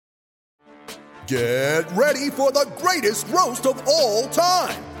Get ready for the greatest roast of all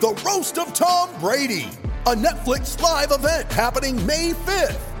time, the Roast of Tom Brady, a Netflix live event happening May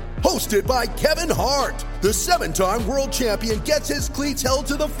 5th. Hosted by Kevin Hart, the 7-time world champion gets his cleats held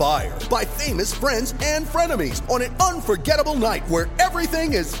to the fire by famous friends and frenemies on an unforgettable night where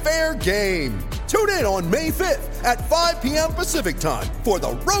everything is fair game. Tune in on May 5th at 5 p.m. Pacific time for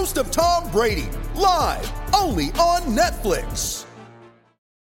the Roast of Tom Brady, live only on Netflix.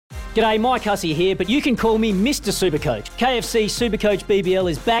 G'day, Mike Hussey here, but you can call me Mr. Supercoach. KFC Supercoach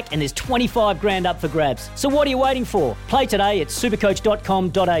BBL is back and there's 25 grand up for grabs. So what are you waiting for? Play today at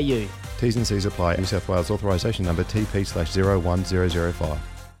supercoach.com.au. T's and C's apply. New South Wales authorisation number TP/01005.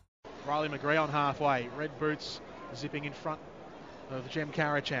 Riley McGree on halfway. Red boots zipping in front of Jem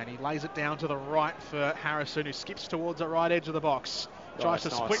Karachan. He lays it down to the right for Harrison, who skips towards the right edge of the box. Tries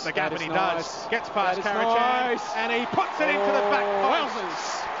to split the gap, and he does. Gets past Karachan, and he puts it into the back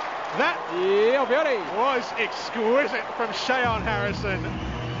post. That was exquisite from Shayon Harrison.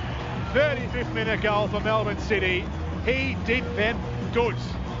 35th minute goal for Melbourne City. He did them good.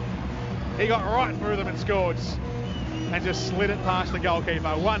 He got right through them and scored. And just slid it past the goalkeeper.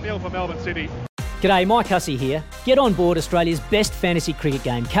 1-0 for Melbourne City. G'day, Mike Hussey here. Get on board Australia's best fantasy cricket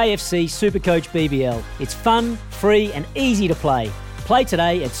game, KFC Supercoach BBL. It's fun, free and easy to play. Play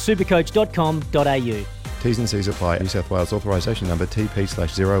today at supercoach.com.au. T's and C's apply. New South Wales authorisation number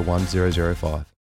TP/01005.